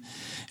him.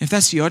 If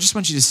that's you, I just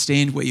want you to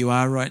stand where you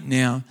are right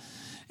now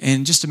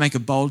and just to make a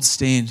bold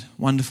stand.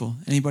 Wonderful.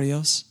 Anybody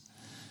else?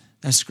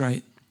 That's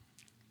great.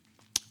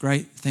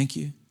 Great. Thank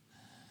you.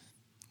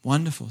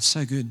 Wonderful.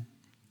 So good.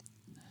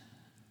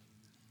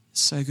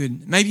 So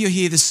good. Maybe you're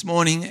here this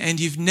morning and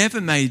you've never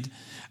made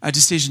a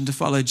decision to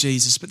follow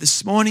Jesus, but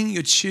this morning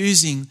you're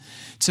choosing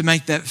to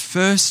make that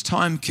first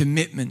time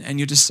commitment and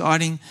you're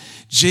deciding,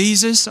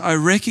 Jesus, I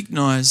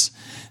recognize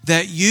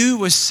that you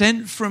were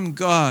sent from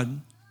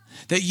God,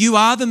 that you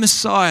are the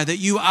Messiah, that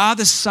you are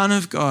the Son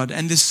of God.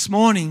 And this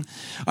morning,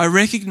 I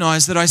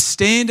recognize that I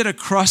stand at a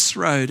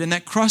crossroad, and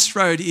that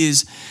crossroad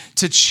is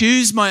to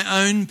choose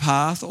my own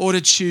path or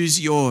to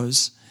choose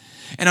yours.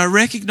 And I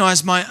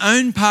recognize my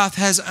own path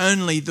has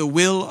only the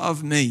will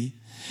of me.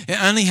 It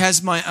only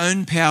has my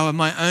own power,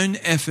 my own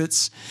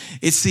efforts.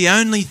 It's the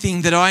only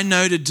thing that I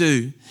know to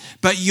do.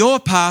 But your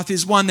path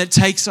is one that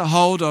takes a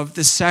hold of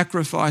the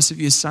sacrifice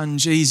of your son,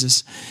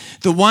 Jesus,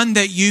 the one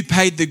that you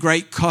paid the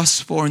great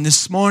cost for. And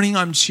this morning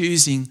I'm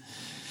choosing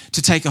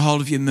to take a hold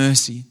of your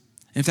mercy.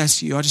 And if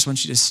that's you, I just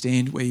want you to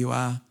stand where you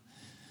are.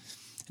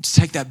 And to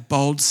take that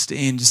bold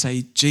stand to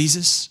say,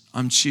 Jesus,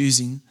 I'm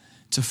choosing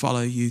to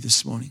follow you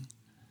this morning.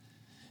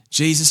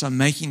 Jesus, I'm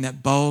making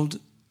that bold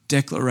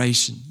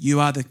declaration.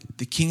 You are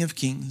the King of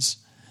Kings,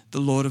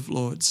 the Lord of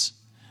Lords.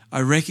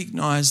 I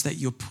recognize that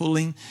you're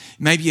pulling.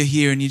 Maybe you're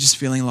here and you're just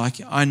feeling like,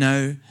 I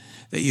know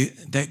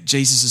that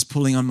Jesus is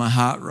pulling on my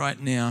heart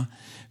right now,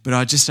 but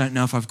I just don't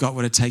know if I've got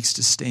what it takes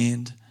to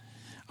stand.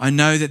 I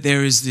know that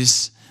there is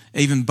this,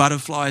 even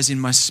butterflies in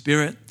my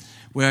spirit,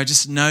 where I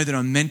just know that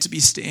I'm meant to be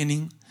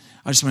standing.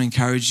 I just want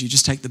to encourage you,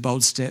 just take the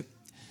bold step.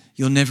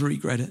 You'll never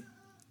regret it.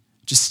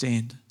 Just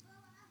stand.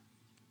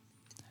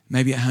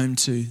 Maybe at home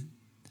too.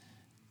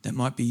 That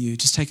might be you.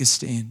 Just take a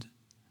stand.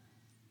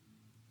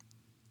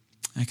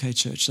 Okay,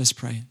 church, let's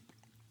pray.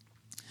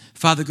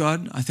 Father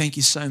God, I thank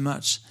you so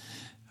much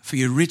for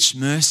your rich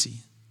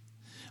mercy.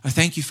 I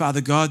thank you,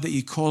 Father God, that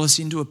you call us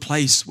into a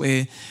place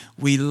where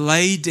we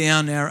lay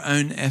down our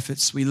own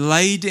efforts. We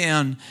lay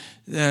down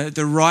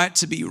the right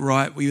to be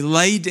right. We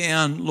lay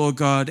down, Lord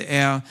God,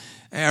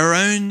 our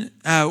own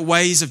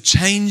ways of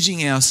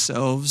changing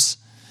ourselves,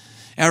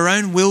 our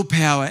own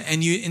willpower,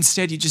 and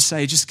instead you just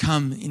say, just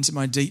come into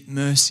my deep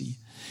mercy.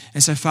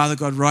 And so, Father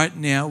God, right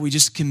now, we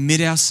just commit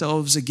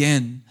ourselves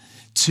again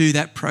to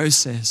that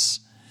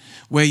process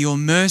where your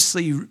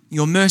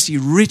mercy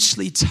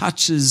richly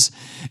touches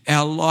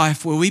our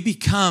life, where we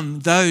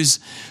become those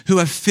who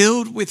are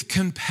filled with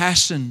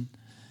compassion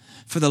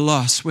for the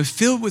lost. We're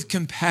filled with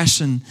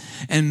compassion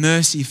and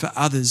mercy for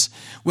others,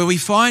 where we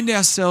find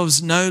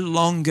ourselves no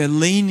longer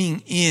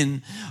leaning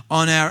in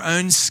on our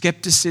own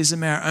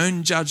skepticism, our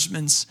own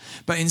judgments,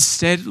 but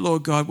instead,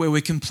 Lord God, where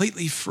we're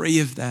completely free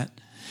of that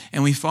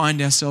and we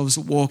find ourselves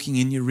walking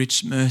in your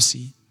rich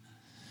mercy.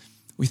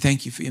 We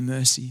thank you for your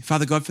mercy.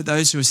 Father God, for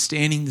those who are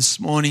standing this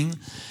morning,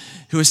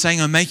 who are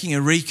saying, I'm making a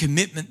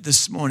recommitment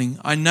this morning.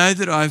 I know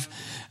that I've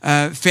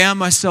found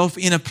myself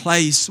in a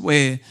place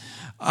where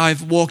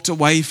I've walked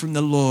away from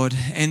the Lord.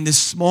 And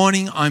this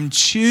morning I'm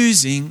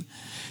choosing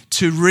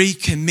to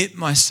recommit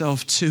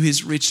myself to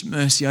his rich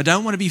mercy. I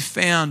don't want to be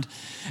found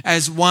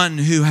as one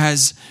who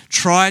has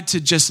tried to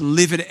just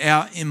live it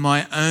out in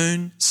my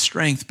own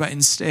strength, but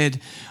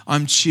instead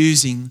I'm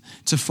choosing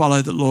to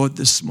follow the Lord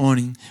this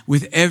morning.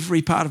 With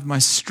every part of my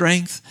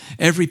strength,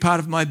 every part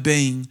of my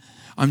being,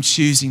 I'm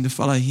choosing to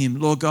follow him.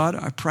 Lord God,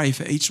 I pray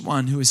for each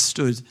one who has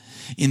stood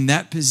in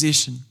that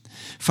position.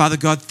 Father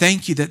God,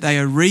 thank you that they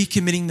are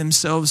recommitting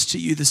themselves to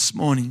you this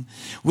morning.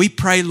 We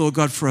pray, Lord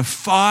God, for a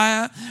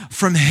fire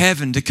from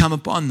heaven to come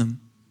upon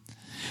them,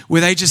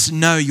 where they just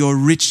know your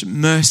rich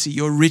mercy,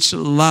 your rich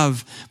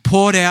love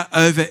poured out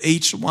over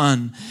each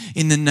one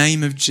in the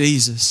name of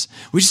Jesus.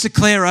 We just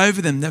declare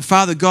over them that,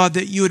 Father God,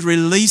 that you would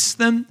release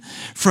them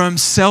from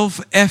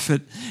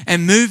self-effort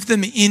and move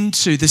them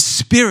into the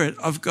Spirit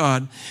of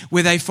God,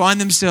 where they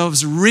find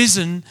themselves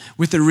risen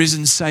with the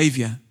risen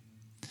Savior.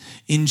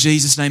 In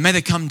Jesus' name, may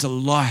they come to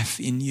life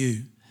in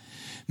you.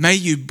 May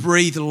you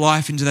breathe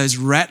life into those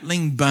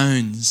rattling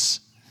bones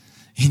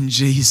in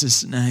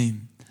Jesus'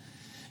 name.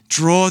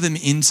 Draw them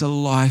into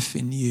life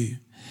in you.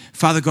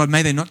 Father God,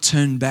 may they not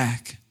turn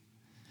back.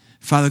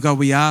 Father God,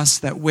 we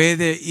ask that where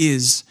there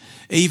is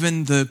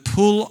even the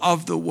pull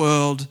of the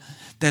world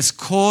that's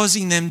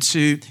causing them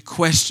to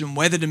question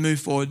whether to move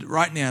forward,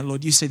 right now,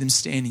 Lord, you see them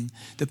standing.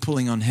 They're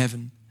pulling on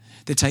heaven.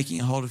 They're taking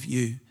a hold of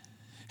you.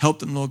 Help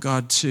them, Lord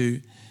God, to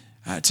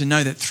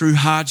know that through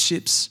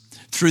hardships,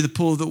 through the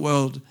pull of the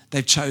world,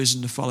 they've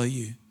chosen to follow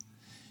you.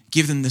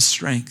 Give them the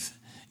strength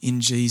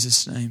in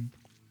Jesus' name.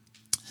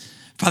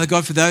 Father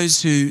God, for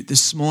those who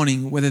this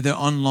morning, whether they're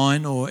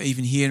online or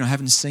even here and I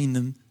haven't seen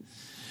them,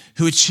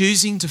 who are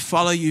choosing to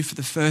follow you for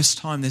the first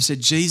time, they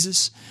said,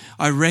 Jesus,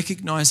 I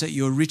recognize that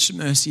your rich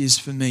mercy is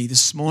for me.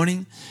 This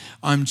morning,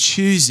 I'm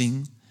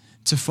choosing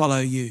to follow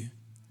you.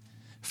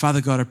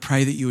 Father God, I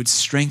pray that you would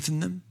strengthen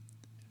them,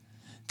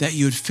 that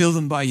you would fill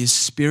them by your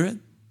Spirit,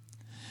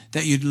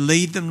 that you'd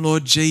lead them,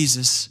 Lord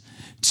Jesus,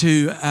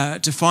 to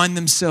find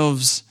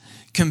themselves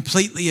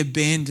completely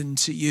abandoned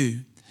to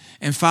you.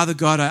 And Father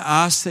God, I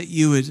ask that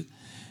you would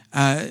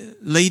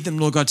lead them,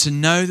 Lord God, to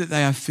know that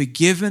they are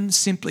forgiven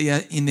simply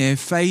in their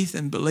faith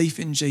and belief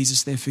in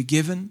Jesus. They're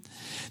forgiven,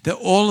 that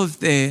all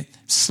of their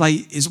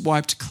slate is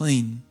wiped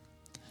clean.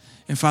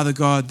 And Father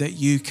God, that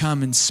you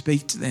come and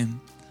speak to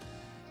them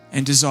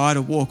and desire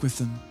to walk with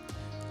them.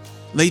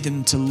 Lead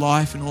them to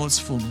life in all its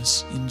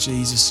fullness. In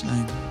Jesus'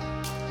 name.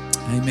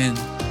 Amen.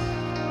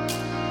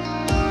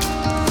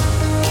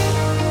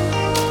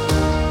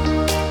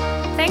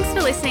 Thanks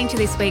for listening to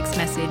this week's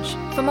message.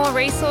 For more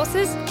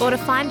resources or to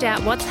find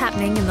out what's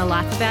happening in the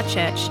life of our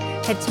church,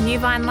 head to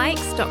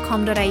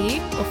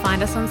newvinelakes.com.au or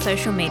find us on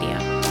social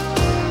media.